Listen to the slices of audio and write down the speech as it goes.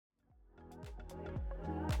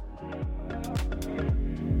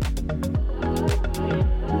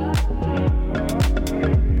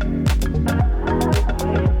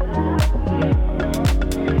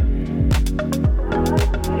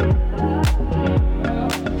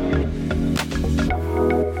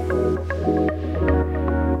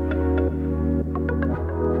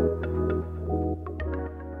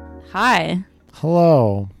Hi.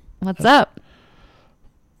 Hello. What's up?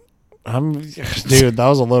 Dude, that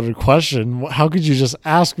was a loaded question. How could you just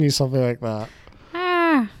ask me something like that?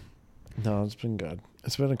 No, it's been good.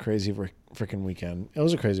 It's been a crazy freaking weekend. It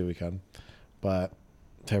was a crazy weekend, but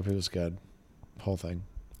therapy was good. Whole thing.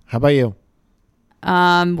 How about you?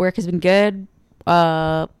 Work has been good.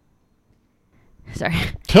 Sorry.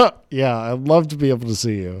 Yeah, I'd love to be able to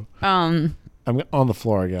see you. I'm on the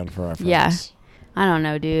floor again for reference. Yeah. I don't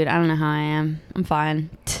know, dude. I don't know how I am. I'm fine.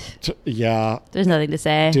 Yeah. There's nothing to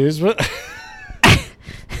say. Dude,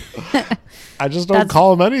 I just don't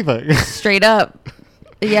call him anything. Straight up.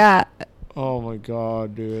 Yeah. Oh my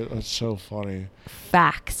god, dude. That's so funny.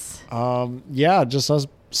 Facts. Yeah, just us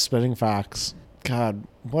spitting facts. God,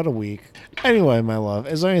 what a week. Anyway, my love,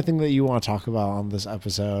 is there anything that you want to talk about on this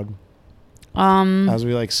episode? As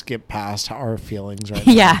we skip past our feelings right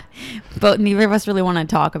now. Yeah. But neither of us really want to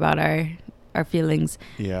talk about our feelings.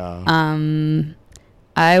 Yeah.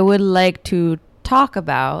 I would like to talk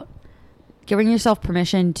about giving yourself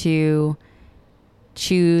permission to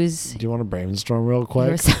choose. Do you want to brainstorm real quick?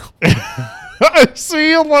 Yourself. I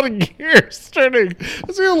see a lot of gears turning.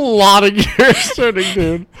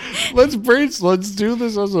 Dude. Let's do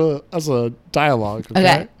this as a dialogue.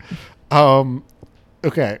 Okay.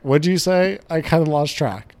 Okay. What'd you say? I kind of lost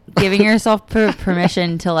track. Giving yourself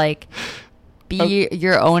permission to be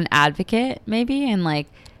your own advocate, maybe, and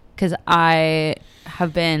because I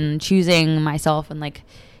have been choosing myself and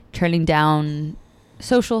turning down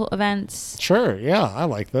social events. Sure. Yeah, I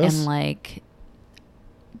like this. And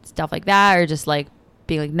stuff like that, or just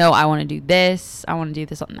being no, I want to do this. I want to do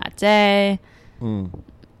this on that day.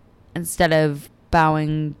 Instead of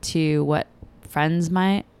bowing to what friends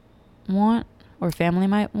might want or family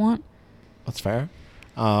might want. That's fair.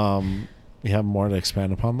 You have more to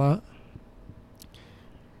expand upon that?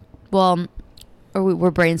 Well,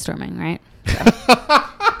 we're brainstorming, right? So,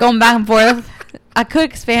 going back and forth. I could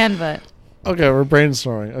expand, but okay, we're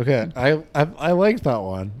brainstorming. Okay, I liked that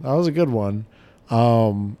one. That was a good one.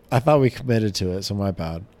 I thought we committed to it, so my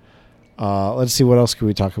bad. Let's see, what else could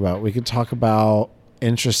we talk about? We could talk about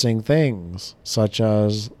interesting things, such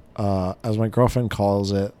as my girlfriend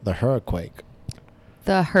calls it, the hurricane.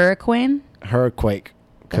 The hurricane? Hurricane.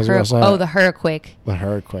 The hurricane. The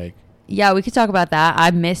hurricane. Yeah, we could talk about that. I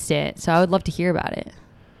missed it, so I would love to hear about it.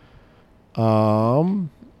 I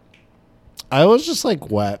was just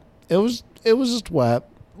wet. It was just wet.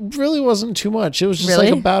 Really wasn't too much. It was just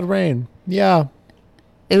a bad rain. Yeah.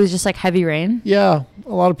 It was just heavy rain? Yeah.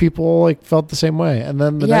 A lot of people felt the same way. And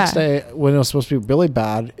then the next day when it was supposed to be really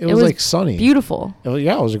bad, it was sunny. Beautiful. It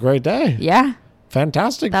was a great day. Yeah.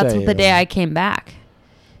 Fantastic That's day. the day I came back.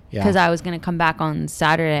 Yeah. Because I was going to come back on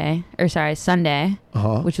Sunday, which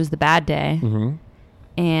was the bad day. Mm-hmm.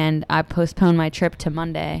 And I postponed my trip to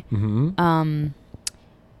Monday. Mm-hmm.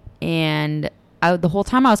 And the whole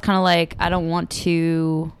time I was kind of I don't want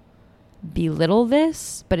to belittle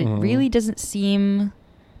this, but it really doesn't seem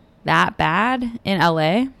that bad in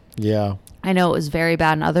LA. Yeah. I know it was very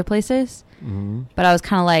bad in other places. Mm-hmm. But I was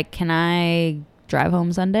kind of can I drive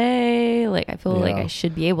home Sunday? I feel like I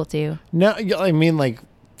should be able to. No, I mean,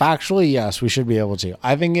 factually, yes, we should be able to.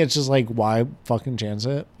 I think it's just why fucking chance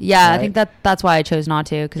it? Yeah, right? I think that's why I chose not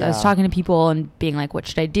to, because I was talking to people and being what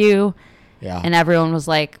should I do? Yeah. And everyone was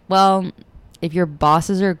well, if your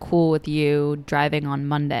bosses are cool with you driving on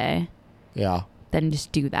Monday, then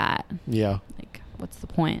just do that. Yeah. What's the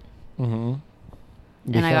point? Mm-hmm.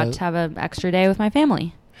 And I got to have an extra day with my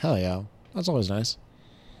family. Hell yeah. That's always nice.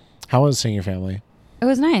 How was seeing your family? It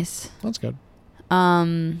was nice. That's good.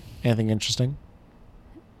 Anything interesting?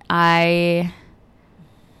 I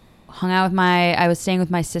was staying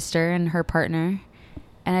with my sister and her partner,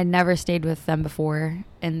 and I'd never stayed with them before,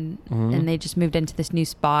 and they just moved into this new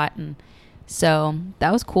spot, and so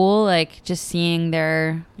that was cool, just seeing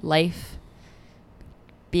their life,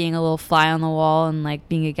 being a little fly on the wall and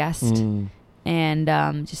being a guest, and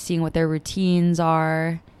just seeing what their routines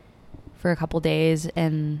are for a couple days,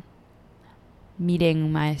 and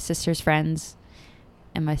meeting my sister's friends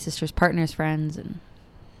and my sister's partner's friends, and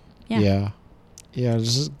yeah,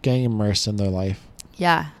 just getting immersed in their life.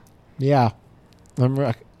 Yeah.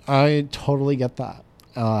 I totally get that.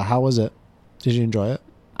 How was it? Did you enjoy it?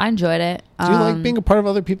 I enjoyed it. Do you like being a part of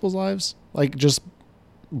other people's lives, just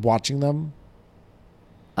watching them?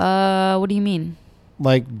 What do you mean?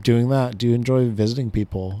 Doing that? Do you enjoy visiting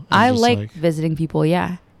people? I like visiting people.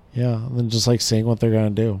 Yeah, and then just seeing what they're gonna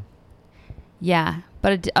do. Yeah,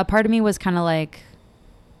 but a part of me was kind of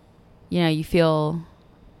you feel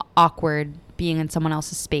awkward being in someone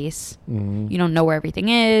else's space. You don't know where everything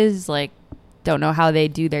is, don't know how they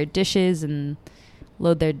do their dishes and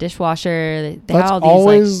load their dishwasher. They That's have all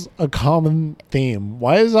these, always a common theme.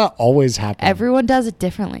 Why does that always happen? everyone does it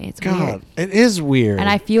differently. It's weird. It is weird. And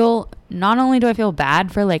I feel, not only do I feel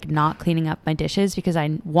bad for like not cleaning up my dishes because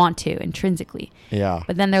I want to intrinsically. Yeah.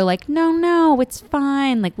 But then they're like, no, it's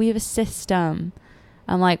fine. Like, we have a system.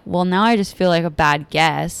 I'm like, well, now I just feel like a bad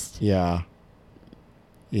guest. Yeah.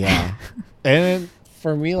 Yeah. And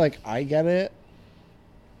for me, like, I get it.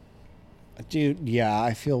 Dude, yeah,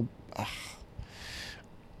 I feel...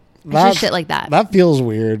 It's just shit like that. That feels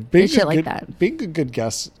weird. Being shit like that. Being a good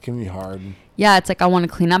guest can be hard. Yeah, it's like I want to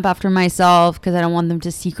clean up after myself because I don't want them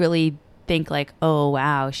to secretly think like, oh,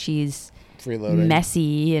 wow, she's Freeloading.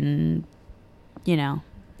 messy and, you know.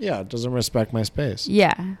 Yeah, doesn't respect my space.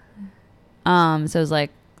 Yeah. So it's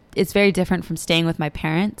like, it's very different from staying with my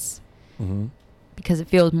parents because it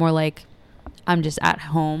feels more like I'm just at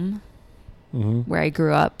home where I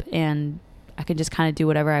grew up and I can just kind of do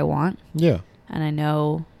whatever I want. Yeah. And I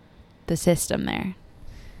know the system there.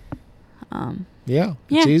 Yeah,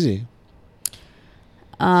 it's easy.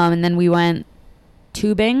 And then we went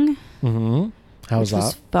tubing. How was that?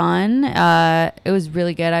 Was fun. It was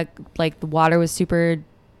really good. The water was super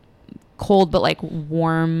cold but like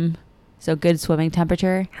warm, so good swimming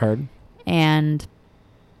temperature. Heard. And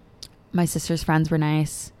my sister's friends were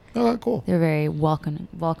nice. Oh, cool. They were very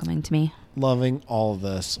welcoming to me. Loving all of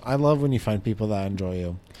this. I love when you find people that enjoy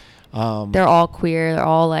you. They're all queer. They're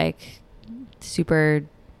all like super,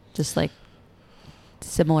 just like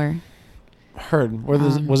similar. Heard.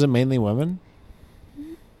 Was it mainly women?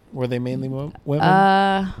 Were they mainly women?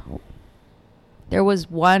 There was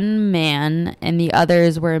one man, and the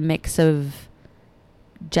others were a mix of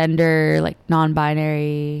gender, like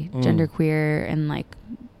non-binary, genderqueer, and like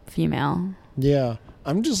female. Yeah.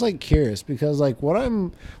 I'm just like curious because like what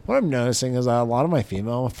I'm noticing is that a lot of my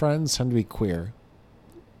female friends tend to be queer.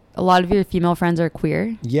 A lot of your female friends are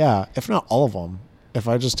queer? Yeah, if not all of them. If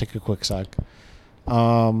I just take a quick sec.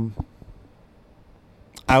 I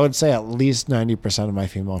would say at least 90% of my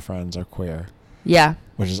female friends are queer. Yeah.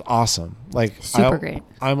 Which is awesome. Like super great.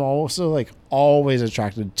 I'm also like always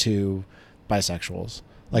attracted to bisexuals.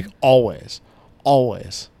 Like always.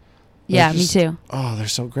 Yeah, me too. Oh, they're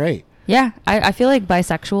so great. Yeah, I feel like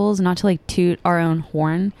bisexuals, not to like toot our own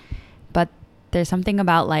horn, but there's something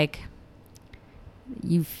about like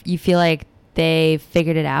you feel like they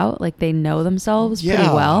figured it out, like they know themselves pretty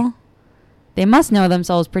well. They must know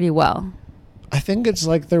themselves pretty well. I think it's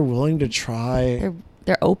like they're willing to try.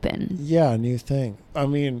 They're open. Yeah, new thing. I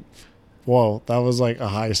mean, whoa, that was like a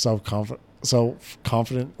high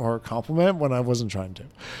self-confident or compliment when I wasn't trying to.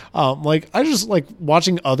 Like I just like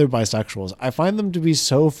watching other bisexuals. I find them to be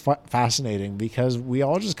so fascinating because we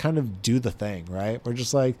all just kind of do the thing, right? We're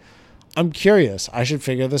just like, I'm curious. I should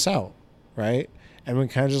figure this out, right? And we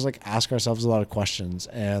kind of just like ask ourselves a lot of questions,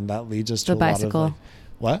 and that leads us to a lot of like,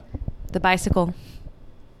 what? The bicycle.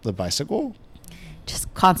 The bicycle?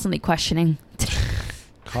 Just constantly questioning.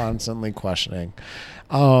 Constantly questioning.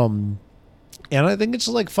 And I think it's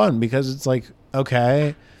just like fun because it's like,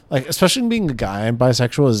 okay, like especially being a guy and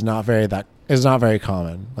bisexual is not very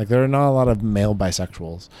common. Like there are not a lot of male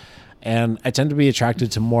bisexuals, and I tend to be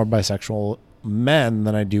attracted to more bisexual men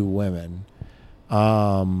than I do women.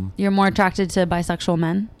 You're more attracted to bisexual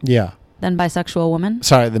men? Yeah. Than bisexual women?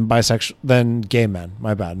 Sorry, than gay men.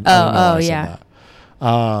 My bad. Oh, yeah.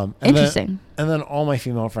 Interesting. And then all my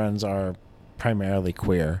female friends are primarily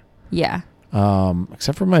queer. Yeah.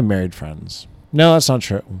 Except for my married friends. No, that's not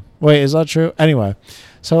true. Wait, is that true? Anyway,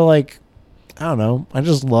 so like, I don't know. I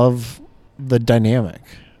just love the dynamic.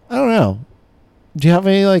 I don't know. Do you have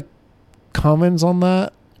any like comments on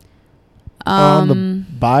that? On the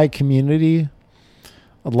bi community?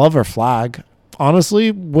 I love our flag.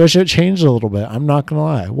 Honestly, wish it changed a little bit. I'm not gonna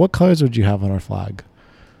lie. What colors would you have on our flag?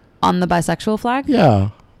 On the bisexual flag?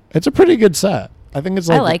 Yeah, it's a pretty good set. I think it's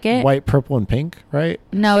like, I like it. White, purple, and pink, right?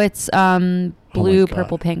 No, it's blue,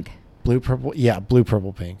 purple, pink. Blue, purple, yeah, blue,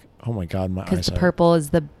 purple, pink. Oh my god, my eyes. Because the purple is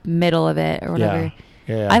the middle of it or whatever.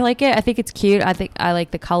 Yeah. I like it. I think it's cute. I think I like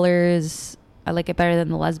the colors. I like it better than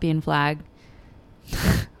the lesbian flag.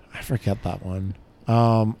 I forget that one.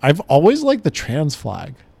 I've always liked the trans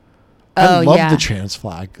flag. I love the trans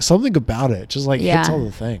flag. Something about it just like hits all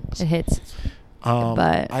the things. It hits.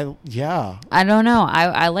 But I don't know.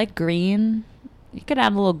 I like green. You could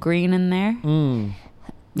add a little green in there.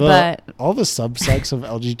 But all the subsects of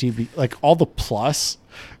LGBT, like all the plus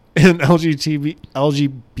in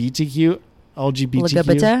LGBTQ,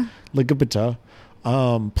 LGBT,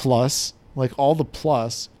 plus, like all the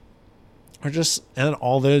plus are just, and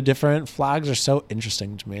all the different flags are so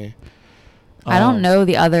interesting to me. I don't know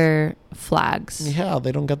the other flags. Yeah,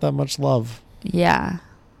 they don't get that much love. Yeah.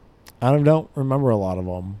 I don't remember a lot of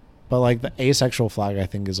them. But like the asexual flag, I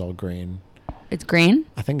think is all green. It's green?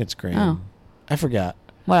 I think it's green. Oh. I forget.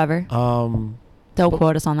 Whatever. Don't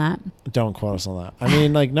quote us on that. Don't quote us on that. I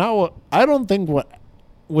mean, like, I don't think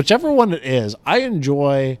whichever one it is, I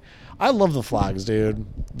love the flags, dude.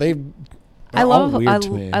 I love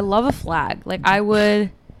a flag. Like I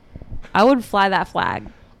would fly that flag.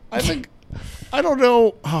 I don't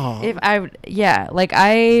know. If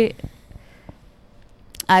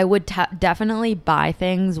I would definitely buy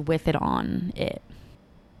things with it on it.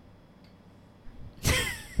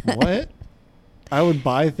 What? I would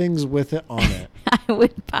buy things with it on it. I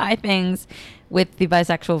would buy things with the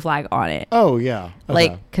bisexual flag on it. Oh, yeah. Okay.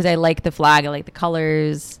 Like, because I like the flag. I like the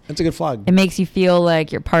colors. It's a good flag. It makes you feel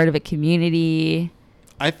like you're part of a community.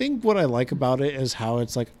 I think what I like about it is how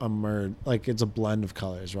it's like like it's a blend of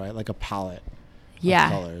colors, right? Like a palette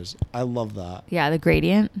of colors. I love that. Yeah, the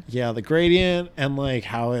gradient. Yeah, the gradient and like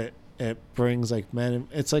how it brings like men.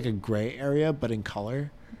 It's like a gray area, but in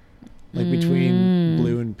color. Like between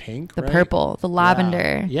blue and pink, the purple, the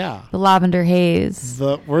lavender, yeah, the lavender haze.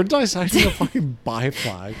 We're dissecting a fucking bi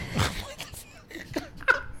flag.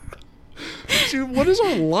 Dude, what is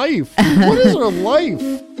our life? What is our life?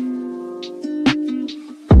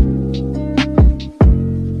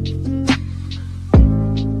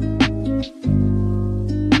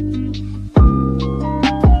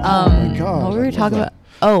 Oh my God! What were we talking about?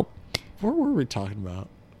 Oh, what were we talking about?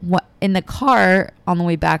 What in the car on the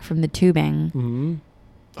way back from the tubing? Mm-hmm.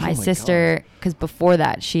 My sister, because before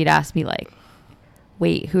that she'd asked me like,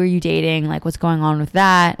 "Wait, who are you dating? Like, what's going on with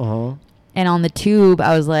that?" Uh-huh. And on the tube,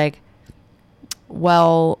 I was like,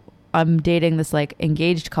 "Well, I'm dating this like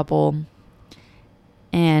engaged couple,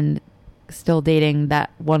 and still dating that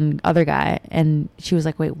one other guy." And she was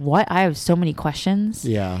like, "Wait, what? I have so many questions."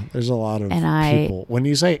 Yeah, there's a lot of people. When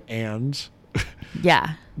you say "and,"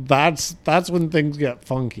 yeah. That's when things get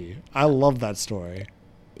funky. I love that story.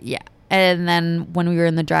 Yeah. And then when we were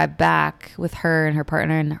in the drive back with her and her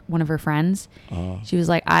partner and one of her friends, she was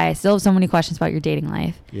like, I still have so many questions about your dating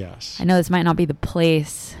life. Yes. I know this might not be the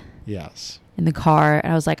place. Yes. In the car.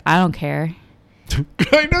 And I was like, I don't care.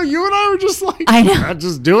 I know. You and I were just like, I know.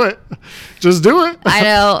 Just do it. Just do it. I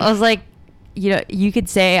know. I was like, you know, I could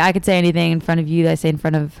say anything in front of you that I say in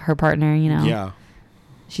front of her partner, you know. Yeah.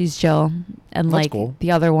 She's chill. And that's like cool.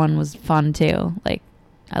 The other one was fun too. Like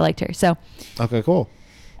I liked her. So okay, cool.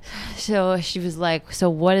 So she was like, so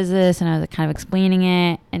what is this? And I was like, kind of explaining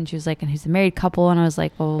it. And she was like, and who's the married couple? And I was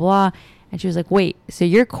like, blah, blah, blah. And she was like, wait, so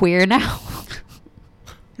you're queer now?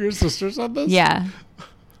 Your sister said this? Yeah.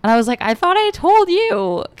 And I was like, I thought I told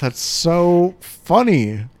you. That's so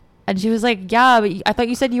funny. And she was like, yeah, but I thought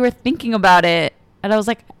you said you were thinking about it. And I was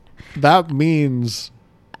like, that means...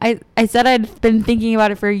 I said I'd been thinking about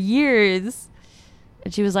it for years.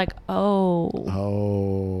 And she was like, oh.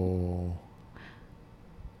 Oh.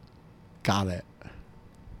 Got it.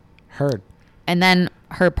 Heard. And then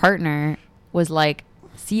her partner was like,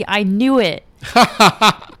 see, I knew it.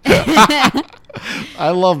 I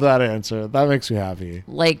love that answer. That makes me happy.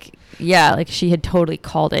 Like, yeah, like she had totally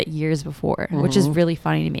called it years before, which is really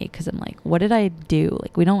funny to me because I'm like, what did I do?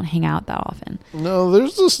 Like, we don't hang out that often. No,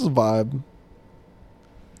 there's this vibe.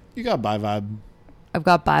 You got bi vibe. I've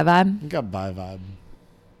got bi vibe? You got bi vibe.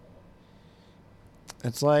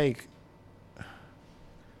 It's like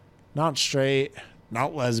not straight,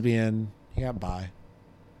 not lesbian. You got bi.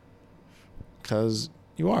 Because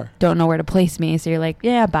you are. Don't know where to place me, so you're like,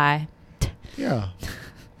 yeah, bi. Yeah.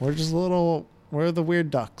 We're just we're the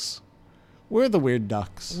weird ducks. We're the weird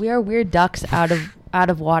ducks. We are weird ducks out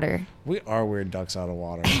of water. We are weird ducks out of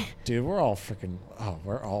water. Dude, we're all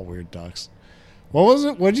weird ducks. What was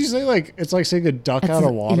it? What did you say? Like, it's like saying a duck out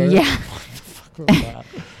of water? Yeah. What the fuck was that?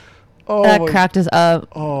 Oh, that cracked us up.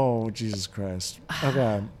 Oh, Jesus Christ.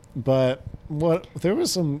 Okay. But there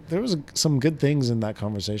was some good things in that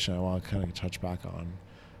conversation I want to kind of touch back on.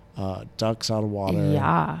 Ducks out of water.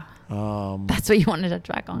 Yeah. That's what you wanted to touch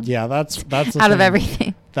back on. Yeah, that's the out thing. of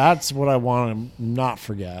everything. That's what I want to not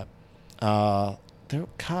forget. God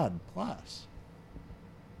bless.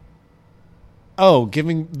 Oh,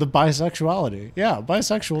 giving the bisexuality. Yeah,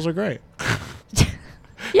 bisexuals are great.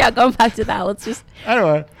 Yeah, going back to that. Let's just...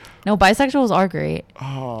 Anyway. No, bisexuals are great.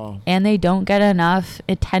 Oh. And they don't get enough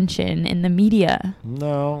attention in the media.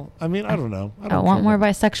 No. I mean, I don't know. I want more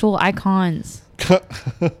bisexual icons.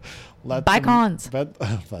 Bicons.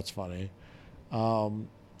 That's funny. I don't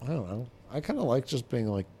know. I kind of like just being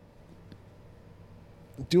like...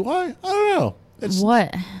 Do I? I don't know.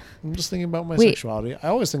 What? I'm just thinking about my sexuality. I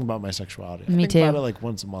always think about my sexuality. I think about it like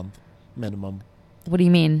once a month, minimum. What do you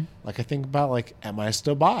mean? Like I think about like, am I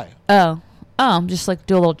still bi? Oh, oh, just like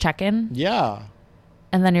do a little check-in. Yeah.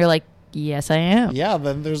 And then you're like, yes, I am. Yeah.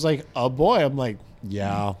 Then there's like a boy. I'm like,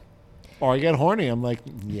 yeah. Or I get horny. I'm like,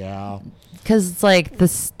 yeah. Because it's like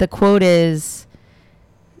the quote is,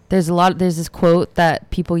 there's this quote that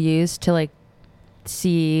people use to like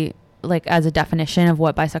see like as a definition of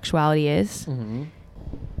what bisexuality is. Mm-hmm.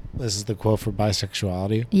 This is the quote for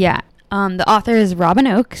bisexuality. Yeah. The author is Robin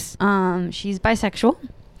Oakes. She's bisexual.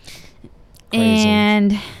 Crazy.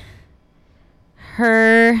 And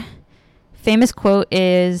her famous quote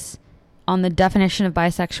is on the definition of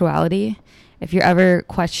bisexuality. If you're ever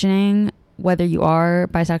questioning whether you are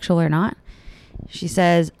bisexual or not, she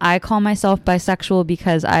says, I call myself bisexual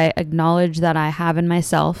because I acknowledge that I have in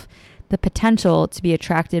myself the potential to be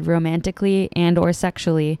attracted romantically and or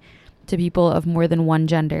sexually to people of more than one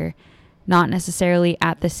gender, not necessarily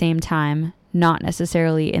at the same time, not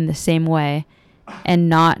necessarily in the same way, and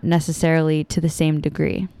not necessarily to the same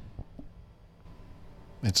degree.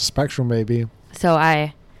 It's a spectrum, baby. So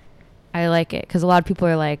I like it because a lot of people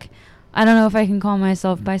are like, I don't know if I can call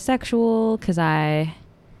myself bisexual because I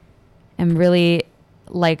am really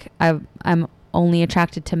like I'm only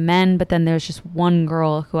attracted to men, but then there's just one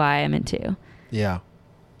girl who I am into. Yeah.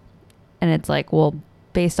 And it's like, well,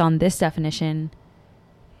 based on this definition,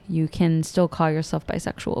 you can still call yourself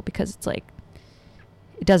bisexual because it's like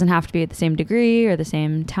it doesn't have to be at the same degree or the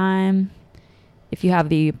same time. If you have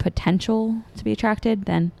the potential to be attracted,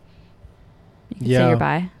 then you can say you're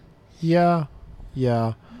bi. Yeah.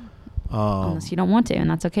 Yeah. Unless you don't want to, and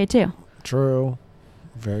that's okay too. True.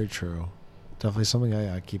 Very true. Definitely something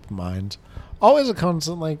I keep in mind. Always a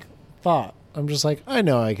constant like thought. I'm just like, I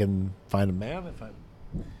know I can find a man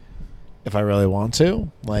if I really want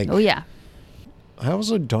to. Like, oh yeah. I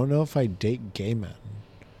also don't know if I date gay men.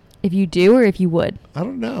 If you do or if you would. I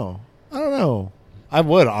don't know. I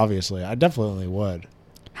would, obviously. I definitely would.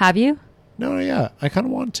 Have you? No, yeah. I kind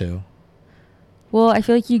of want to. Well, I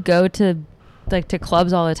feel like you go to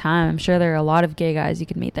clubs all the time. I'm sure there are a lot of gay guys you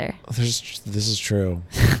could meet there. This is true.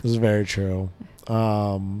 This is very true.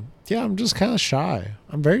 Yeah, I'm just kind of shy.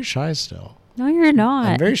 I'm very shy still. No, you're not.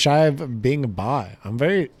 I'm very shy of being a bi.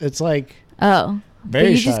 It's like... Oh. Very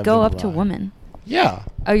but you shy just go up bi. to women. Yeah.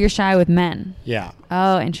 Oh, you're shy with men. Yeah.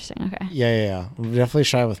 Oh, interesting. Okay. Yeah. I'm definitely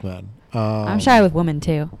shy with men. I'm shy with women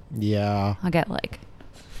too. Yeah. I'll get like...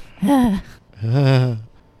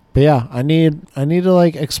 But yeah, I need to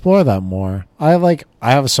like explore that more. I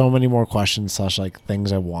have so many more questions / like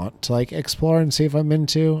things I want to like explore and see if I'm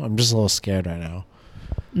into. I'm just a little scared right now.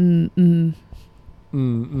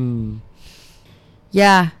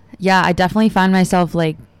 Yeah, I definitely find myself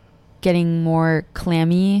like getting more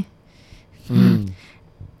clammy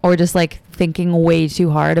or just like thinking way too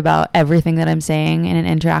hard about everything that I'm saying in an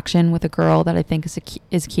interaction with a girl that I think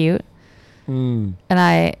is cute. And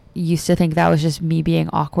I used to think that was just me being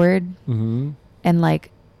awkward and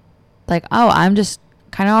like, oh, I'm just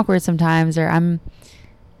kind of awkward sometimes, or I'm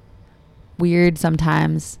weird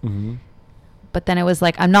sometimes. But then it was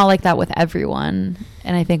like, I'm not like that with everyone.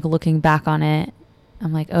 And I think looking back on it,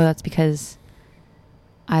 I'm like, oh, that's because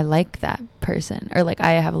I like that person, or like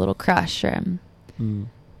I have a little crush, or I'm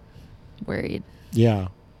worried. Yeah.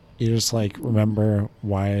 You just like remember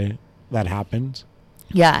why that happened.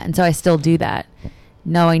 Yeah. And so I still do that.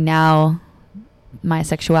 Knowing now my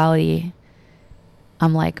sexuality,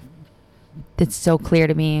 I'm like, it's so clear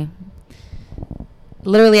to me.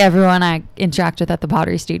 Literally everyone I interact with at the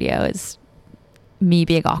pottery studio is me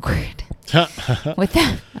being awkward with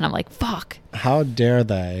them. And I'm like, fuck. How dare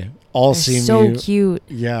they all seem so cute.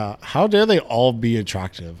 Yeah. How dare they all be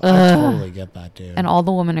attractive? I totally get that, dude. And all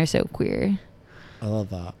the women are so queer. I love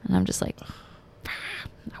that. And I'm just like,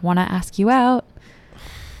 I want to ask you out,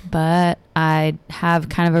 but I have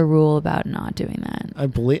kind of a rule about not doing that.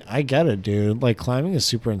 I get it, dude. Like climbing is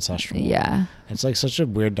super ancestral. Yeah. It's like such a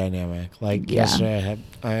weird dynamic. Like yesterday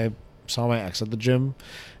I saw my ex at the gym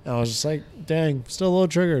and I was just like, dang, still a little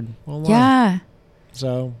triggered. Yeah.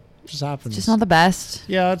 So it just happens. It's just not the best.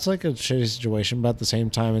 Yeah, it's like a shitty situation, but at the same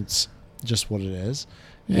time it's just what it is.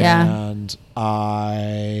 Yeah. And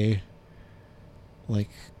I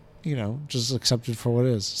just accept it for what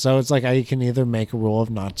it is. So it's like I can either make a rule of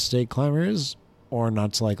not to date climbers, or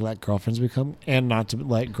not to like let girlfriends become climbers,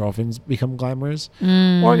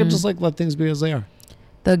 or I can just like let things be as they are.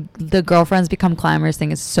 The girlfriends become climbers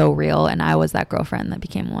thing is so real, and I was that girlfriend that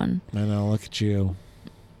became one. I know. Look at you.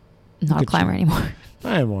 Not a climber anymore.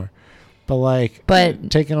 Not anymore.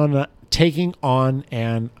 But taking on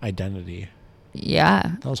an identity.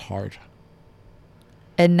 Yeah. That was hard.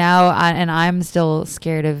 And now I'm still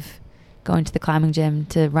scared of going to the climbing gym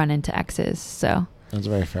to run into exes. So that's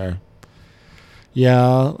very fair.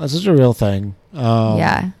 Yeah, that's such a real thing.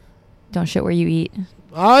 Yeah. Don't shit where you eat.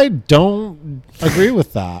 I don't agree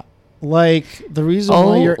with that. Like, the reason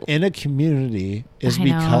why you're in a community is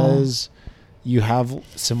because you have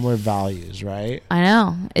similar values, right? I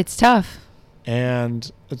know. It's tough.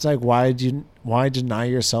 And it's like, why deny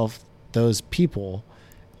yourself those people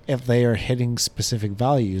if they are hitting specific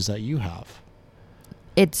values that you have?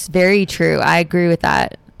 It's very true. I agree with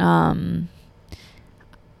that.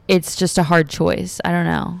 It's just a hard choice. I don't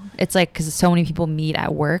know. It's like, because so many people meet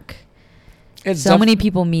at work. So many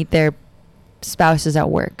people meet their spouses at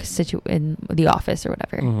work, in the office or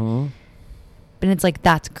whatever. Mm-hmm. But it's like,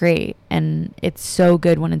 that's great. And it's so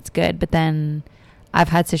good when it's good. But then I've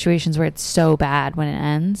had situations where it's so bad when it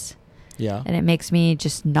ends. Yeah. And it makes me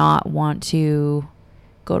just not want to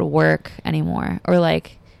go to work anymore, or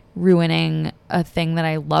like ruining a thing that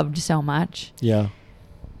I loved so much. Yeah.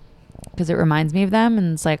 Because it reminds me of them.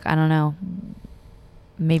 And it's like, I don't know.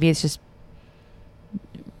 Maybe it's just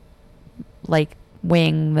like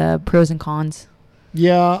weighing the pros and cons.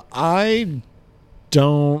 Yeah, I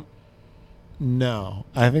don't know.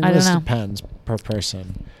 I think this depends per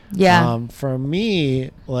person. Yeah. For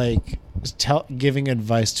me, like, giving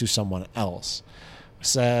advice to someone else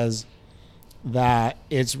says that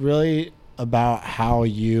it's really about how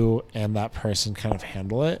you and that person kind of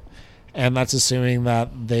handle it. And that's assuming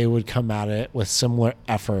that they would come at it with similar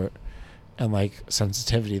effort and like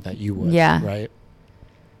sensitivity that you would. Yeah. Right.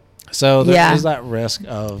 So there is that risk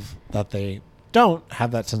of that they don't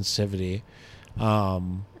have that sensitivity.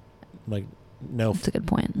 Like, no. That's a good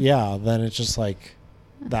point. Yeah. Then it's just like,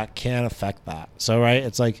 that can affect that. So, right.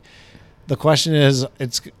 It's like, the question is,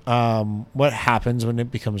 what happens when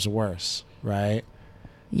it becomes worse, right?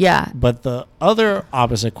 Yeah. But the other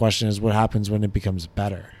opposite question is, what happens when it becomes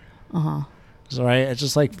better? Uh-huh. So, right, it's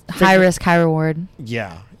just like high risk, high reward.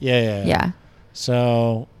 Yeah.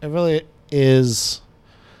 So it really is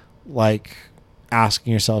like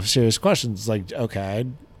asking yourself serious questions. Like, okay,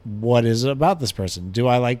 what is it about this person? Do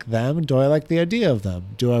I like them? Do I like the idea of them?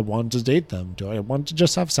 Do I want to date them? Do I want to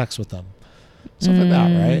just have sex with them? Stuff like that,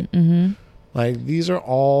 right? Mm-hmm. Like, these are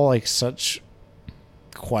all like such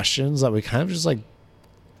questions that we kind of just like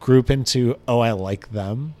group into, oh, I like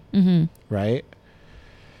them. Mm-hmm. Right?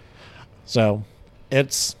 So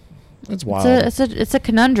it's wild. It's a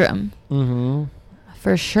conundrum. Mm-hmm.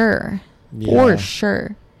 For sure. Yeah. For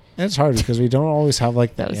sure. And it's hard because we don't always have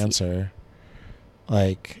like the answer.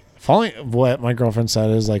 Like, what my girlfriend said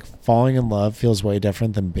is like, falling in love feels way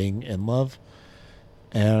different than being in love.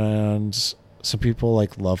 And some people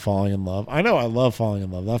like love falling in love. I know I love falling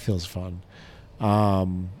in love. That feels fun.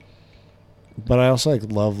 But I also like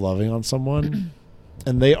love loving on someone.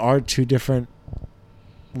 And they are two different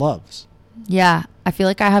loves. Yeah. I feel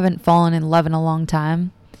like I haven't fallen in love in a long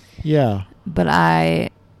time. Yeah. But I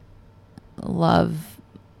love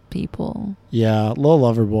people. Yeah. Little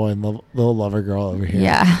lover boy and little lover girl over here.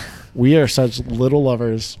 Yeah. We are such little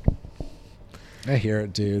lovers. I hear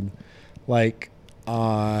it, dude. Like,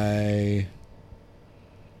 I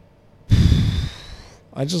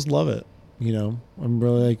just love it. You know, I'm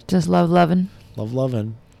really like, just love loving.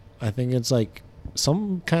 I think it's like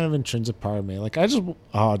some kind of intrinsic part of me. Like,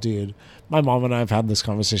 dude, my mom and I have had this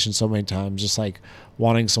conversation so many times, just like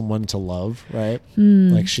wanting someone to love, right?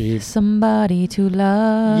 Like, somebody to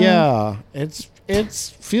love. Yeah.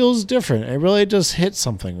 It feels different. It really just hits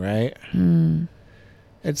something, right?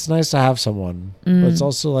 It's nice to have someone, but it's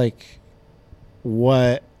also like,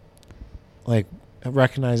 what, like,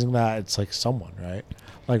 recognizing that it's like someone, right?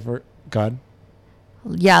 Like, for God.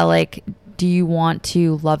 Yeah. Like, do you want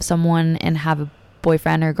to love someone and have a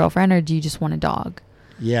boyfriend or girlfriend, or do you just want a dog?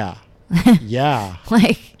 Yeah. Yeah.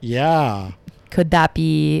 Like, yeah. Could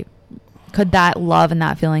that love and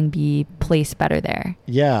that feeling be placed better there?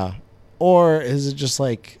 Yeah. Or is it just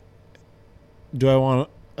like, do I want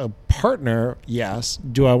a partner? Yes.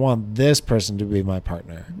 Do I want this person to be my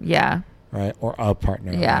partner? Yeah. Right. Or a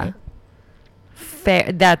partner. Yeah. Right?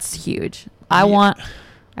 Fair. That's huge. I want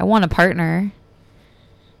a partner.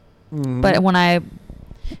 But when I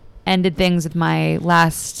ended things with my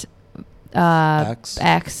last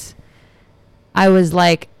ex, I was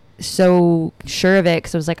like so sure of it,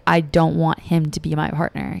 because I was like, I don't want him to be my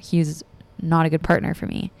partner. He was not a good partner for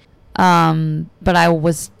me. But I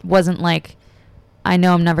wasn't like, I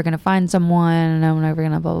know I'm never gonna find someone, and I'm never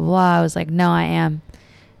gonna blah blah blah. I was like, no, I am,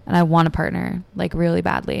 and I want a partner, like, really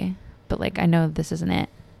badly. But like, I know this isn't it.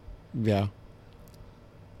 Yeah.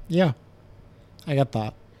 Yeah. I get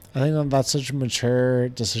that. I think that's such a mature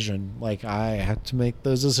decision. Like, I had to make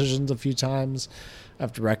those decisions a few times. I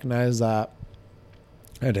have to recognize that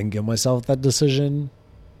I didn't give myself that decision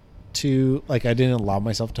to, like, I didn't allow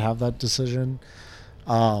myself to have that decision.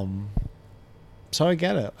 So I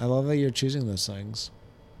get it. I love that you're choosing those things.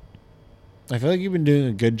 I feel like you've been doing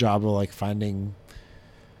a good job of, like, finding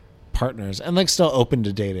partners and, like, still open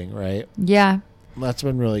to dating, right? Yeah. That's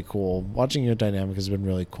been really cool. Watching your dynamic has been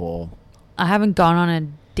really cool. I haven't gone on a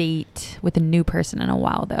date with a new person in a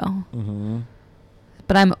while, though. Mm-hmm.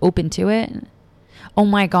 But I'm open to it. Oh,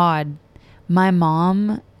 my God. My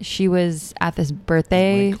mom, she was at this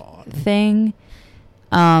birthday thing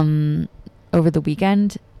over the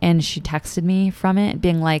weekend, and she texted me from it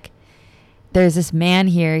being like, there's this man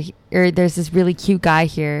here, or there's this really cute guy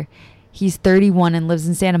here. He's 31 and lives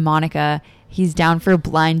in Santa Monica. He's down for a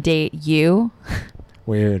blind date. You?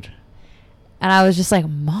 Weird. And I was just like,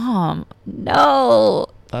 Mom, no.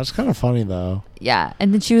 That's kind of funny, though. Yeah.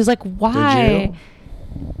 And then she was like, why? Did you?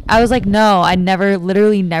 I was like, no, I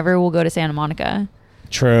literally never will go to Santa Monica.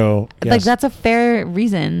 True. Like, Yes. that's a fair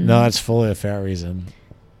reason. No, that's fully a fair reason.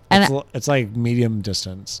 And it's like medium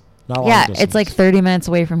distance. Not long yeah, distance. it's like 30 minutes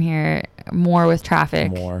away from here, more with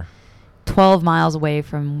traffic. More. 12 miles away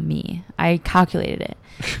from me. I calculated it.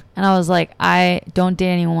 And I was like, I don't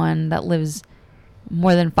date anyone that lives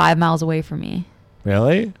more than 5 miles away from me.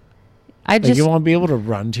 Really? Like, you want to be able to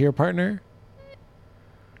run to your partner?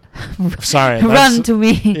 Sorry. Run to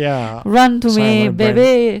me. Yeah. Run to me,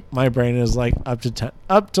 baby. My brain is like up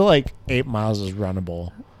to like 8 miles is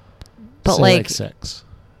runnable. But say like 6.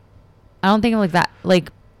 I don't think of like that.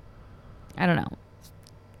 Like, I don't know.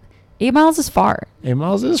 8 miles is far. 8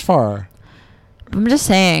 miles is far. I'm just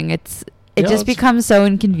saying it just becomes so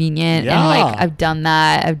inconvenient. Yeah. And like, I've done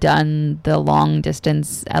that. I've done the long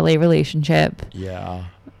distance LA relationship. Yeah.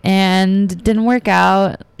 And it didn't work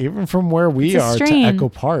out. Even from where we are to Echo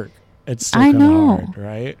Park, it's still kind of hard,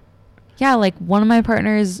 right? Yeah, like one of my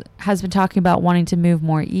partners has been talking about wanting to move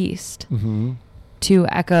more east to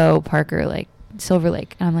Echo Park or like Silver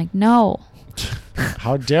Lake. And I'm like, no.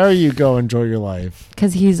 How dare you go enjoy your life?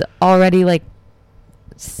 Because he's already like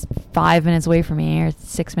 5 minutes away from me or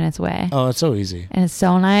 6 minutes away. Oh, it's so easy. And it's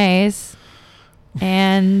so nice.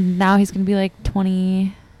 And now he's going to be like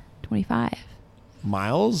 20, 25.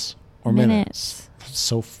 Miles or minutes? That's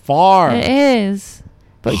so far. It is.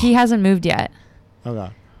 But he hasn't moved yet.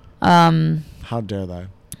 Okay. How dare they?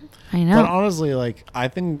 I know. But honestly, like, I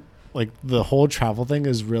think like the whole travel thing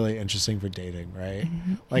is really interesting for dating, right?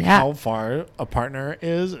 Like how far a partner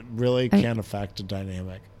is really can affect a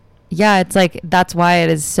dynamic. Yeah, it's like that's why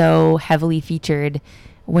it is so heavily featured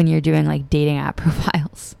when you're doing like dating app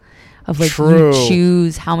profiles. Of like you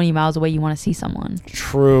choose how many miles away you want to see someone.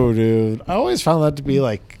 True, dude. I always found that to be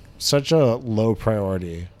like such a low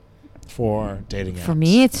priority for dating apps. For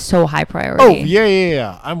me, it's so high priority. Oh,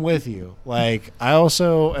 yeah. I'm with you. Like, I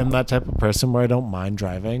also am that type of person where I don't mind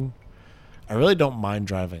driving. I really don't mind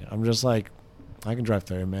driving. I'm just like, I can drive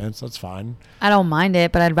 30 minutes. That's fine. I don't mind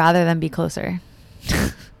it, but I'd rather them be closer.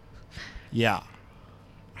 Yeah.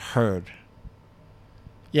 Heard.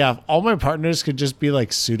 Yeah, if all my partners could just be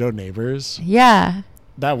like pseudo neighbors. Yeah.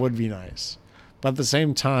 That would be nice. But at the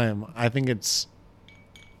same time, I think it's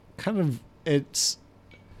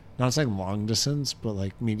not saying long distance, but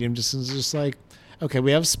like medium distance is just like, okay,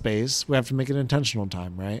 we have space. We have to make it intentional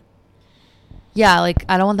time, right? Yeah, like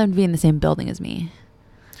I don't want them to be in the same building as me.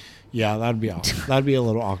 Yeah, that'd be awkward. That'd be a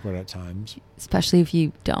little awkward at times. Especially if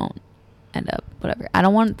you don't end up, whatever. I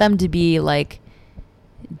don't want them to be like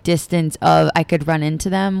distance of I could run into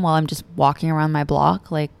them while I'm just walking around my block.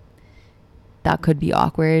 Like that could be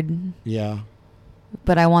awkward. Yeah.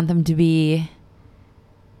 But I want them to be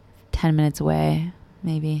 10 minutes away,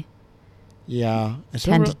 maybe. Yeah.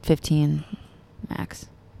 10 to 15 max.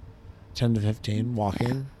 10 to 15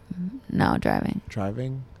 walking? No, driving.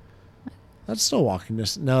 Driving? That's still walking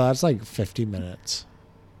distance. No, that's like 50 minutes.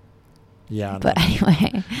 Yeah. But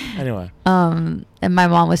anyway. And my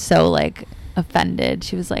mom was so like offended.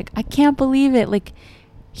 She was like, I can't believe it. Like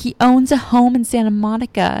he owns a home in Santa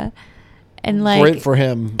Monica. And like great for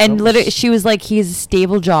him. And literally she was like, he has a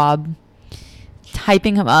stable job,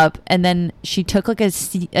 hyping him up. And then she took like a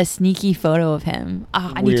sneaky photo of him.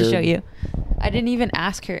 I need to show you. I didn't even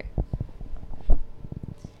ask her.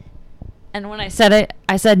 And when I said it,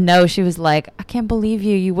 I said no. She was like, I can't believe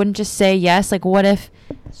you. You wouldn't just say yes. Like, what if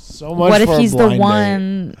he's the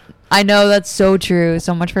one? Date. I know, that's so true.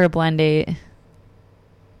 So much for a blind date.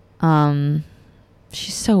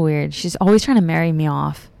 She's so weird. She's always trying to marry me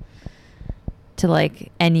off to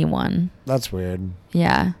like anyone. That's weird.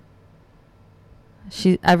 Yeah.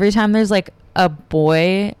 Every time there's like a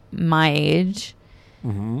boy my age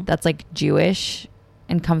that's like Jewish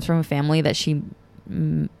and comes from a family that she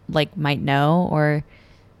like might know or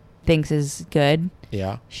thinks is good.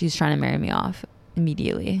 Yeah. She's trying to marry me off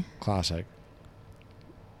immediately. Classic.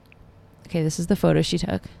 Okay, this is the photo she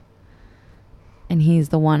took. And he's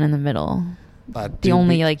the one in the middle. The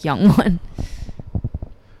only like young one.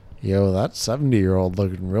 Yo, that 70-year-old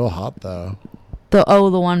looking real hot though. The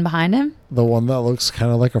one behind him? The one that looks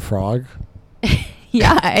kind of like a frog.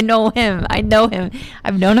 Yeah, I know him. I've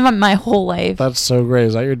known him my whole life. That's so great.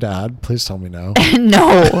 Is that your dad? Please tell me no.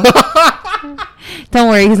 No. Don't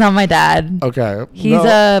worry, he's not my dad. Okay. He's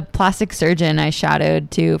a plastic surgeon I shadowed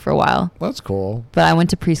too for a while. That's cool. But I went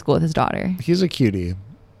to preschool with his daughter. He's a cutie.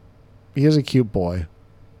 He is a cute boy.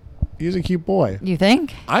 He's a cute boy. You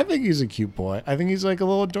think? I think he's a cute boy. I think he's like a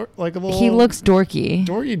little He looks dorky.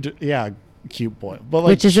 Yeah, cute boy. But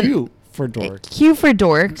like cute for dork. Cute for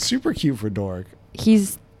dork. Super cute for dork.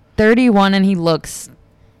 He's 31 and he looks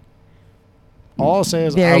all I'll say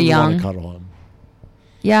is I would want to cuddle him.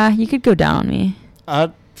 Yeah, you could go down on me.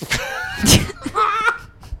 A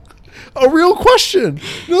real question.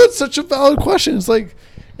 No, that's such a valid question. It's like,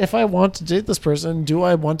 if I want to date this person, do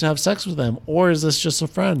I want to have sex with them? Or is this just a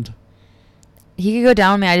friend? He could go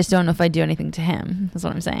down on me. I just don't know if I'd do anything to him. That's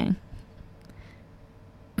what I'm saying.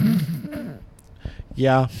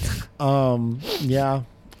 Yeah. Yeah.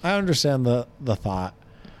 I understand the thought.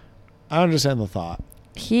 I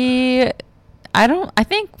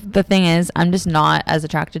think the thing is, I'm just not as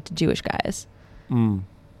attracted to Jewish guys.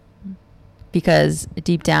 Because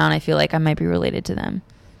deep down, I feel like I might be related to them.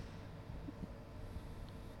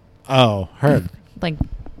 Oh, heard. Like,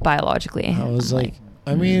 biologically. I was like,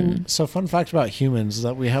 I mean, so fun fact about humans is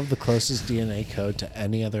that we have the closest DNA code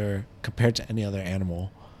to compared to any other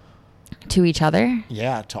animal. To each other?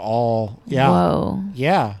 Yeah, to all. Yeah. Whoa.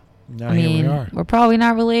 Yeah. Now here we are. We're probably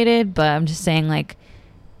not related, but I'm just saying, like,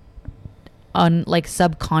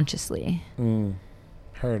 subconsciously.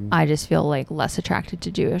 Heard. I just feel like less attracted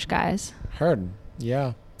to Jewish guys. Heard.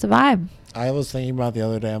 Yeah. It's a vibe. I was thinking about the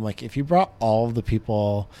other day, I'm like, if you brought all of the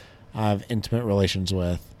people I have intimate relations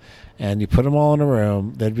with and you put them all in a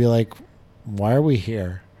room, they'd be like, why are we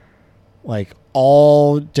here? Like,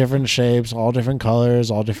 all different shapes, all different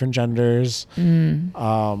colors, all different genders,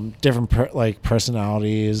 different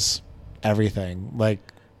personalities, everything. Like,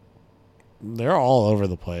 they're all over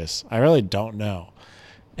the place. I really don't know.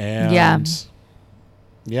 And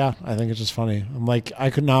yeah, I think it's just funny. I'm like,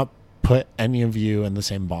 I could not put any of you in the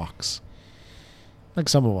same box. Like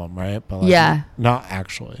some of them, right? But like, not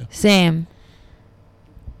actually. Same.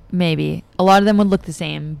 Maybe. A lot of them would look the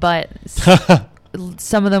same, but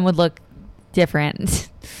some of them would look different.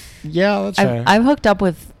 Yeah, that's fair. I've hooked up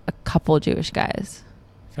with a couple Jewish guys.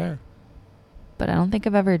 Fair. But I don't think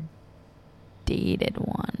I've ever dated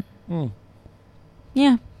one.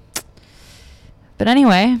 Yeah. But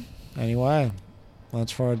anyway,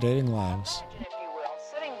 that's for our dating lives. If you will,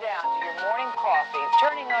 sitting down to your morning coffee,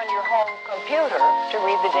 turning on your home computer to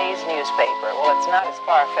read the day's newspaper. Well, it's not as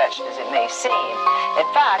far-fetched as it may seem. In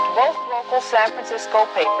fact, both local San Francisco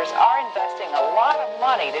papers are investing a lot of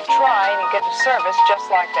money to try and get a service just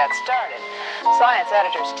like that started. Science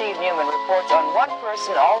editor Steve Newman reports on one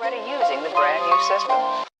person already using the brand new system.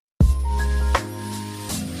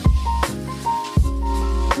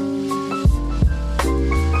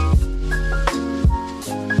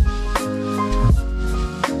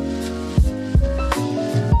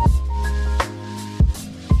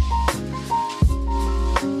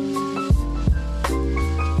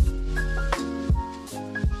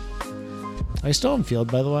 Are you still on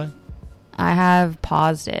Field, by the way? I have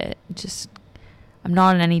paused it. I'm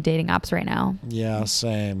not on any dating apps right now. Yeah,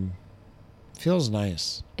 same. Feels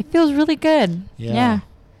nice. It feels really good. Yeah.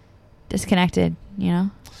 Disconnected,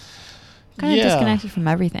 kind of disconnected from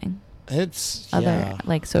everything. It's other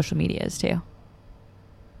like social medias too.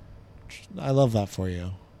 I love that for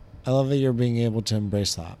you. I love that you're being able to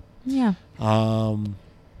embrace that. Yeah. What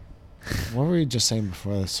were we just saying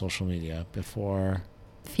before the social media? Before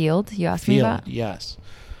Field, you asked me about? Yes.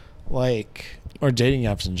 Or dating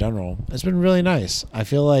apps in general. It's been really nice. I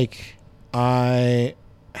feel like I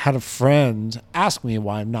had a friend ask me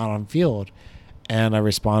why I'm not on Field, and I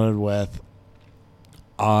responded with,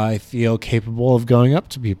 I feel capable of going up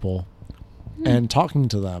to people and talking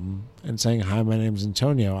to them and saying, hi, my name's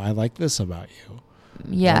Antonio. I like this about you.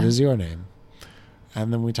 Yeah. What is your name?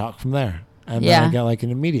 And then we talk from there. And then I get like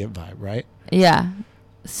an immediate vibe, right? Yeah.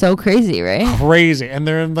 So crazy, right? Crazy. And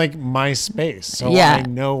they're in like my space. So I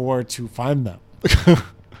know where to find them.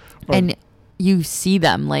 And you see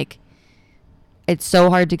them. Like, it's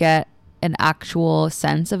so hard to get an actual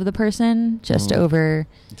sense of the person just over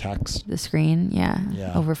text, the screen.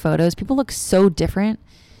 Yeah. Over photos. People look so different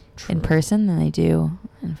in person than they do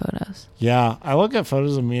in photos. Yeah, I look at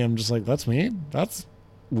photos of me, I'm just like, that's me? That's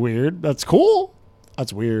weird. That's cool.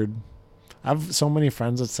 That's weird. I have so many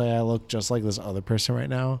friends that say I look just like this other person right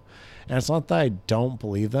now. And it's not that I don't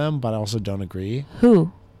believe them, but I also don't agree.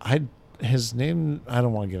 Who? His name, I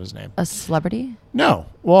don't want to give his name. A celebrity? No.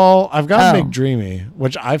 Well, I've got Big Dreamy,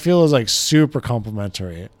 which I feel is like super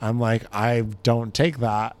complimentary. I'm like, I don't take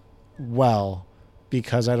that well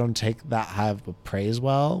because I don't take that high of a praise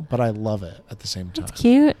well, but I love it at the same time. It's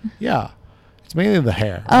cute. Yeah. It's mainly the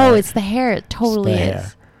hair. Oh, right? it's the hair. It totally the is.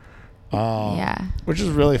 hair. Yeah. Which is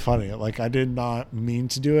really funny. Like, I did not mean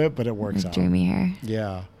to do it, but it works out. Dreamy hair.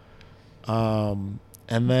 Yeah.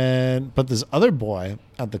 And then, but this other boy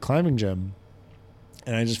at the climbing gym,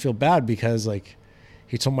 and I just feel bad because, like,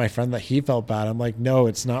 he told my friend that he felt bad. I'm like, no,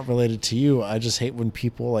 it's not related to you. I just hate when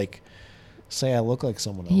people, like, say I look like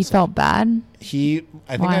someone else. He felt bad? I think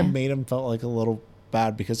Why? I made him felt like a little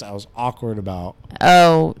bad because I was awkward about.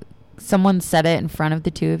 Oh, someone said it in front of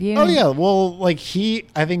the two of you? Oh, yeah. Well, like, he,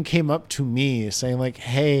 I think, came up to me saying, like,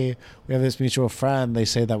 hey, we have this mutual friend. They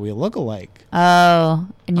say that we look alike. Oh,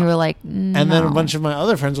 and you were like, no. And then a bunch of my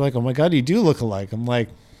other friends were like, oh, my God, you do look alike. I'm like,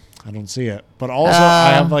 I don't see it. But also,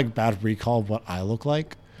 I have, like, bad recall of what I look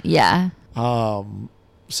like. Yeah.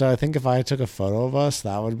 So I think if I took a photo of us,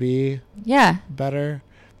 that would be better.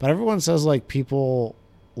 But everyone says, like, people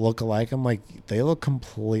look alike. I'm like, they look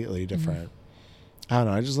completely different. I don't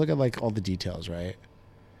know. I just look at, like, all the details, right?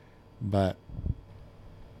 But,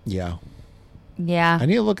 yeah. Yeah. I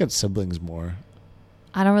need to look at siblings more.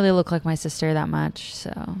 I don't really look like my sister that much,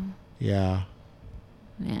 so. Yeah.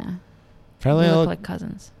 Yeah. Apparently we I look look like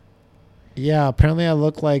cousins. Yeah, apparently I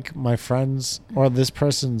look like my friend's or this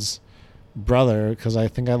person's brother because I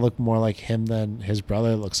think I look more like him than his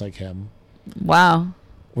brother looks like him. Wow.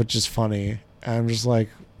 Which is funny. And I'm just like,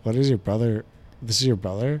 what is your brother? This is your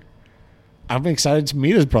brother? I'm excited to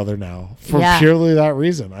meet his brother now for purely that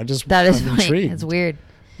reason. I'm intrigued. It's weird.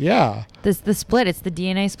 Yeah. The split, it's the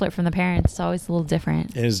DNA split from the parents. It's always a little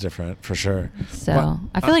different. It is different for sure. So but,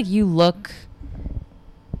 I feel like you look,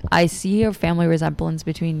 I see a family resemblance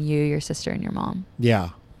between you, your sister, and your mom. Yeah.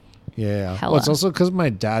 Yeah. Well, it's also because my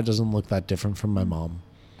dad doesn't look that different from my mom.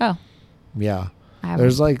 Oh. Yeah.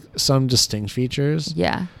 There's like some distinct features.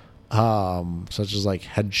 Yeah. Such as like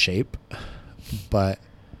head shape. But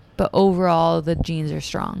overall, the genes are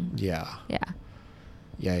strong. Yeah. Yeah.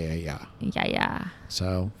 Yeah.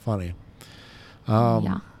 So funny.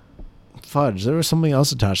 Yeah. Fudge. There was something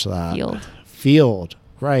else attached to that. Field.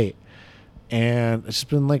 Right. And it's just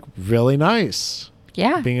been like really nice.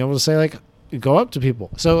 Yeah. Being able to say like, go up to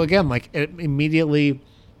people. So again, like it immediately,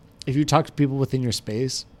 if you talk to people within your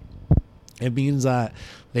space, it means that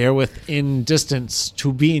they are within distance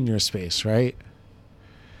to be in your space, right?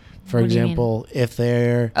 For example, if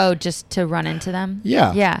they're... Oh, just to run into them?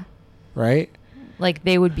 Yeah. Yeah. Right? Like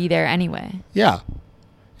they would be there anyway. Yeah.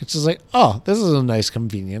 It's just like, oh, this is a nice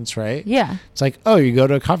convenience, right? Yeah. It's like, oh, you go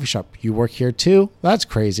to a coffee shop. You work here too? That's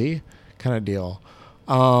crazy kind of deal.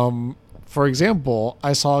 For example,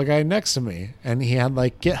 I saw a guy next to me and he had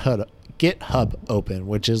like GitHub open,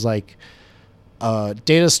 which is like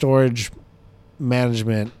data storage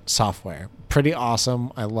management software. Pretty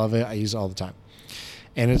awesome. I love it. I use it all the time.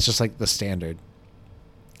 And it's just like the standard.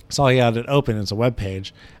 So I got it open. It's a web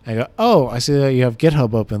page. I go, oh, I see that you have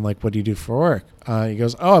GitHub open. Like, what do you do for work? He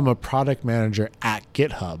goes, oh, I'm a product manager at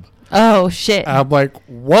GitHub. Oh, shit. And I'm like,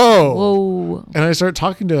 whoa. Whoa. And I start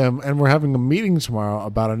talking to him, and we're having a meeting tomorrow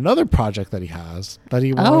about another project that he has that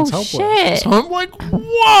he wants help with. So I'm like,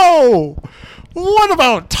 whoa. What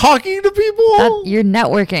about talking to people? You're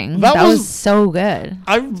networking. That was so good.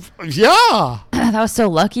 Yeah. That was so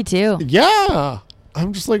lucky, too. Yeah.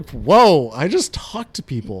 I'm just like, whoa, I just talked to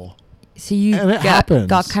people. So you got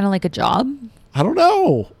kind of like a job? I don't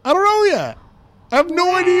know yet. I have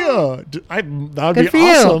no idea. That would be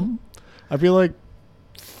awesome. I'd be like,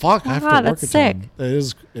 fuck, I have to work that's a sick. ton.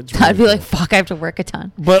 It's really I'd be like, fuck, I have to work a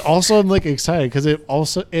ton. But also I'm like excited because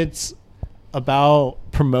it's about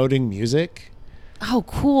promoting music. Oh,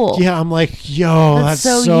 cool. Yeah, I'm like, yo, that's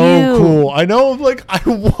so cool. I know. I'm like, I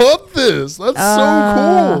want this. That's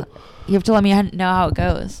so cool. You have to let me know how it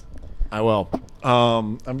goes. I will.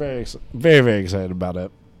 I'm very, very, very excited about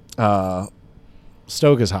it.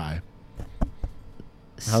 Stoke is high.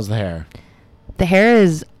 How's the hair? The hair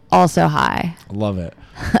is also high. I love it.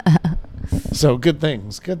 So good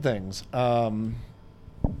things.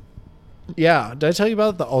 Yeah. Did I tell you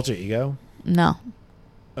about the alter ego? No.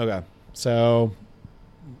 Okay. So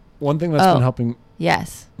one thing that's been helping.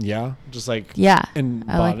 Yes. Yeah. Just like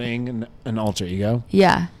embodying an alter ego.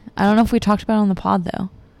 Yeah. I don't know if we talked about it on the pod though.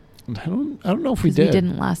 I don't know if we 'Cause did. We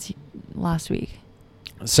didn't last week.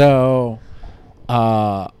 So,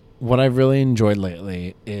 what I've really enjoyed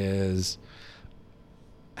lately is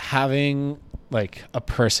having like a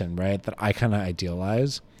person, right, that I kind of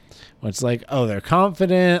idealize. When it's like, oh, they're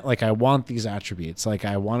confident. Like, I want these attributes. Like,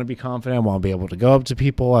 I want to be confident. I want to be able to go up to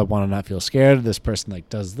people. I want to not feel scared. This person like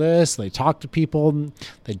does this. They talk to people.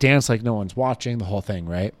 They dance like no one's watching. The whole thing,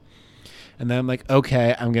 right? And then I'm like,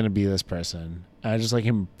 okay, I'm gonna be this person. And I just like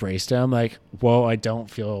embraced it. I'm like, whoa, I don't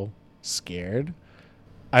feel scared.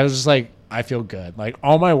 I was just like, I feel good. Like,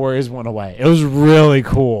 all my worries went away. It was really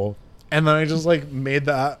cool. And then I just like made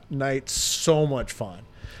that night so much fun.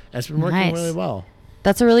 And it's been working really well.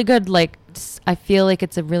 That's a really good, like, I feel like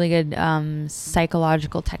it's a really good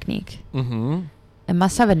psychological technique. Mm-hmm. It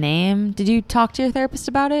must have a name. Did you talk to your therapist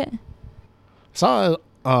about it? I saw it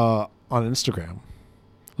on Instagram.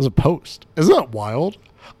 It was a post. Isn't that wild?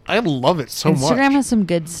 I love it so much. Instagram has some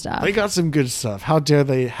good stuff. They got some good stuff. How dare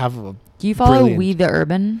they have a Do you follow brilliant... We the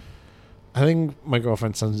Urban? I think my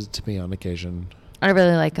girlfriend sends it to me on occasion. I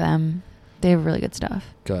really like them. They have really good stuff.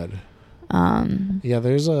 Good. Yeah,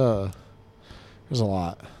 there's a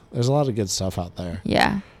lot. There's a lot of good stuff out there.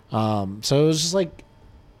 Yeah. So it was just like,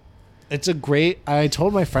 it's a great, I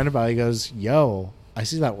told my friend about it. He goes, yo, I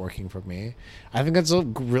see that working for me. I think that's a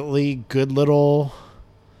really good little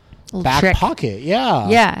back trick. pocket. Yeah.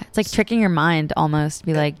 Yeah. It's like tricking your mind almost.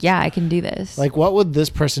 Be like, yeah, I can do this. Like, what would this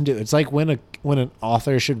person do? It's like when an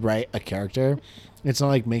author should write a character, it's not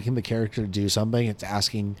like making the character do something. It's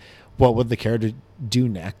asking, what would the character do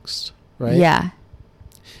next? Right? Yeah.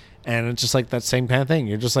 And it's just like that same kind of thing.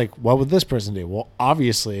 You're just like, what would this person do? Well,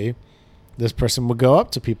 obviously, this person would go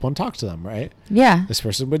up to people and talk to them, right? Yeah. This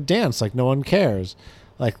person would dance like no one cares.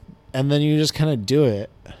 Like, and then you just kind of do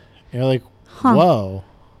it. You're like, whoa.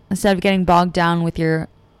 Instead of getting bogged down with your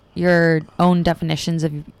own definitions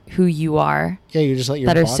of who you are. Yeah, you just let your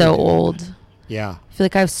that are body so do it. old. Yeah. I feel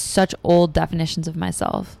like I have such old definitions of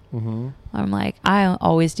myself. Mm-hmm. I'm like, I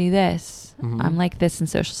always do this. Mm-hmm. I'm like this in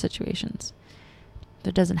social situations.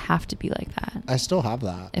 It doesn't have to be like that. I still have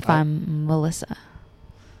that. If I'm Melissa.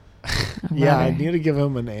 Yeah, I need to give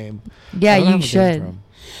him a name. Yeah, you should.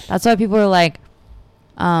 That's why people are like,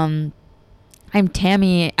 I'm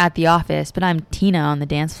Tammy at the office, but I'm Tina on the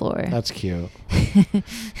dance floor. That's cute.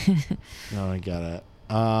 No, I get it.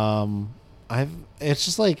 It's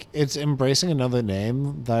just like, it's embracing another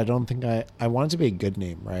name that I don't think I want it to be a good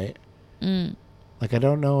name, right? Like, I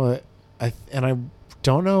don't know I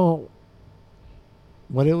don't know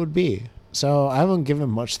what it would be. So I haven't given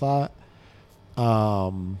much thought.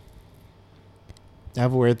 I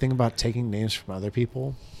have a weird thing about taking names from other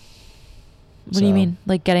people. What do you mean?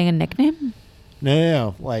 Like getting a nickname?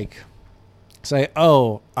 No. Like, say,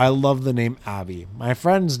 oh, I love the name Abbie. My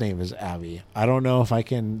friend's name is Abbie. I don't know if I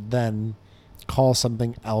can then call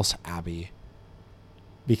something else Abbie.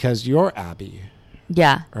 Because you're Abbie.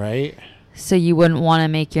 Yeah. Right? So you wouldn't want to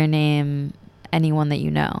make your name anyone that you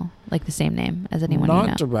know, like the same name as anyone you know.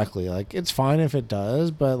 Not directly. Like, it's fine if it does,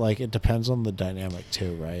 but like, it depends on the dynamic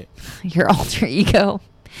too, right? Your alter ego.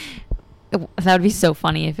 That would be so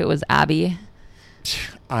funny if it was Abbie.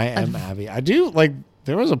 I am Abbie. I do, like,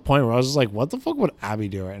 there was a point where I was just like, what the fuck would Abbie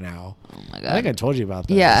do right now? Oh my God. I think I told you about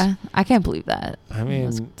this. Yeah. I can't believe that. I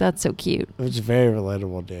mean, that's so cute. It was very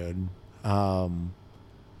relatable, dude.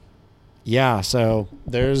 Yeah, so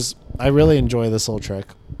I really enjoy this little trick.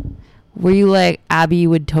 Were you like, Abbie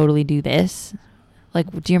would totally do this?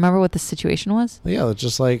 Like, do you remember what the situation was? Yeah, it's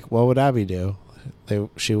just like, what would Abbie do?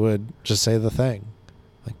 She would just say the thing.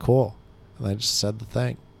 Like, cool. And I just said the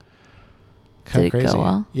thing. Kind of crazy. Did it go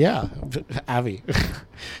well? Yeah. Abbie.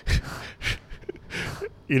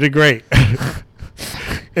 You did great.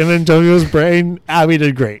 In Antonio's brain, Abbie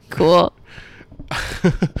did great. Cool.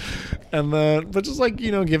 And then, but just like,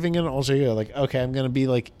 giving an alter ego, like, okay, I'm going to be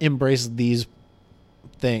like, embrace these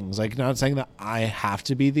things. Like, not saying that I have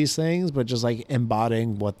to be these things, but just like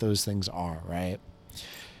embodying what those things are, right?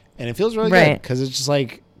 And it feels really good because it's just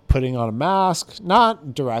like putting on a mask,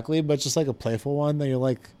 not directly, but just like a playful one that you're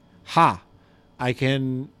like, I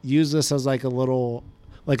can use this as like a little,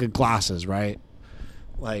 like a glasses, right?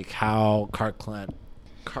 Like how Clark Kent.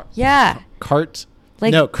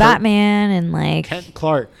 Batman and like Kent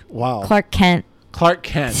Clark. Wow. Clark Kent.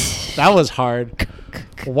 That was hard.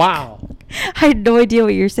 Wow. I had no idea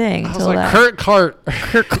what you're saying. I was like, Kurt Clark.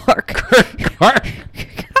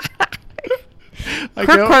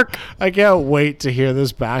 I can't wait to hear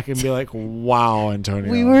this back and be like, wow,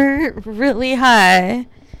 Antonio. We were really high.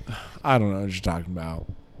 I don't know what you're talking about.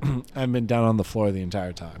 I've been down on the floor the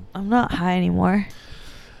entire time. I'm not high anymore.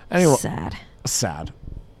 Anyway, sad.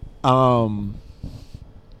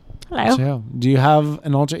 Hello. So, yeah. Do you have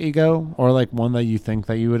an alter ego or like one that you think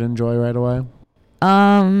that you would enjoy right away?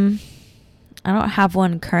 I don't have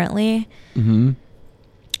one currently. Mm-hmm.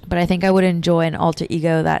 But I think I would enjoy an alter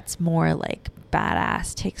ego that's more like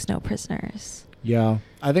badass, takes no prisoners. Yeah.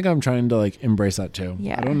 I think I'm trying to like embrace that too.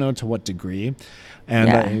 Yeah. I don't know to what degree. And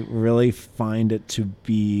I really find it to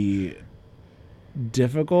be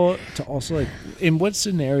difficult to also like, in what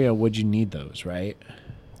scenario would you need those, right?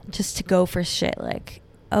 Just to go for shit like,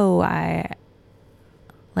 oh,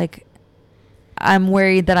 I'm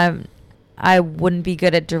worried that I wouldn't be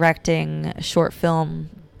good at directing a short film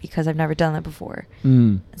because I've never done that before.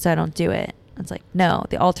 So I don't do it. It's like, no,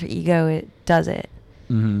 the alter ego, it does it.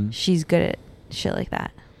 Mm-hmm. She's good at shit like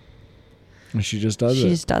that. And she just does it. She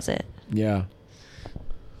just does it. Yeah.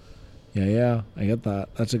 Yeah. I get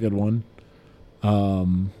that. That's a good one.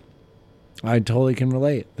 I totally can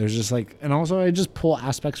relate. There's just like, and also I just pull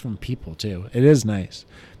aspects from people too. It is nice.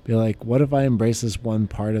 Be like, what if I embrace this one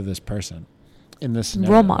part of this person in this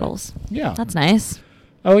scenario? Role models. Yeah. That's nice.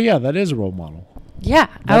 Oh yeah, that is a role model. Yeah.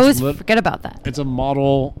 I always forget about that. It's a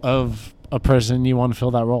model of a person you want to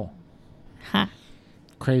fill that role. Huh.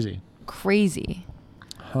 Crazy.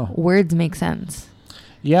 Huh. Words make sense.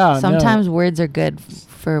 Yeah. Sometimes words are good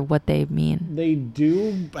for what they mean. They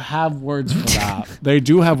do have words for that. They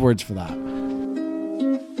do have words for that.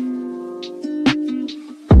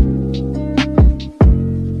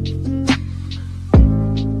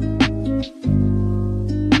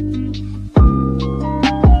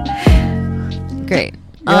 Great.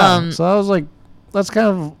 Yeah, so that was like, that's kind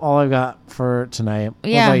of all I got for tonight.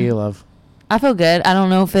 Yeah. What about you, love? I feel good. I don't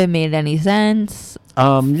know if it made any sense. Yeah.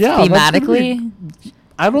 Thematically.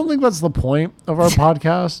 I don't think that's the point of our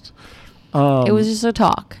podcast. It was just a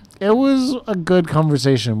talk. It was a good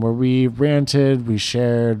conversation where we ranted, we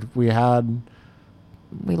shared, we had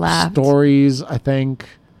We laughed. stories, I think.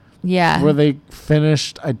 Yeah. Were they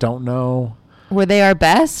finished? I don't know. Were they our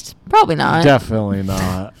best? Probably not. Definitely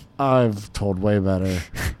not. I've told way better.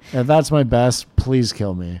 If that's my best, please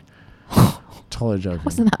kill me. Totally joking.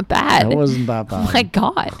 Wasn't that bad? It wasn't that bad. Oh my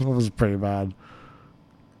God. It was pretty bad.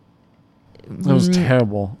 It was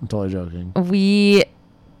terrible. I'm totally joking. We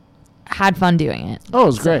had fun doing it. Oh, it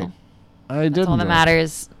was great. I did. That's all that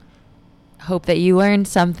matters. Hope that you learned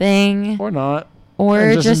something. Or not. Or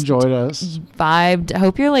And just enjoyed us. Vibed. I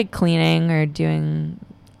hope you're like cleaning or doing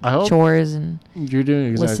chores and you're doing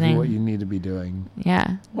exactly listening. what you need to be doing.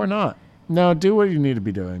 Yeah. Or not. No, do what you need to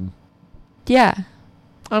be doing. Yeah.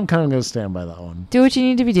 I'm kind of going to stand by that one. Do what you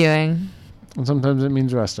need to be doing. And sometimes it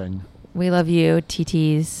means resting. We love you,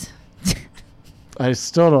 TTs. I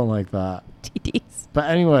still don't like that. TTs. But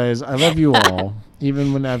anyways, I love you all,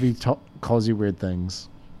 even when Abbie calls you weird things.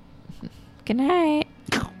 Good night.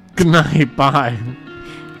 Good night. Bye.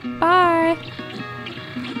 Bye.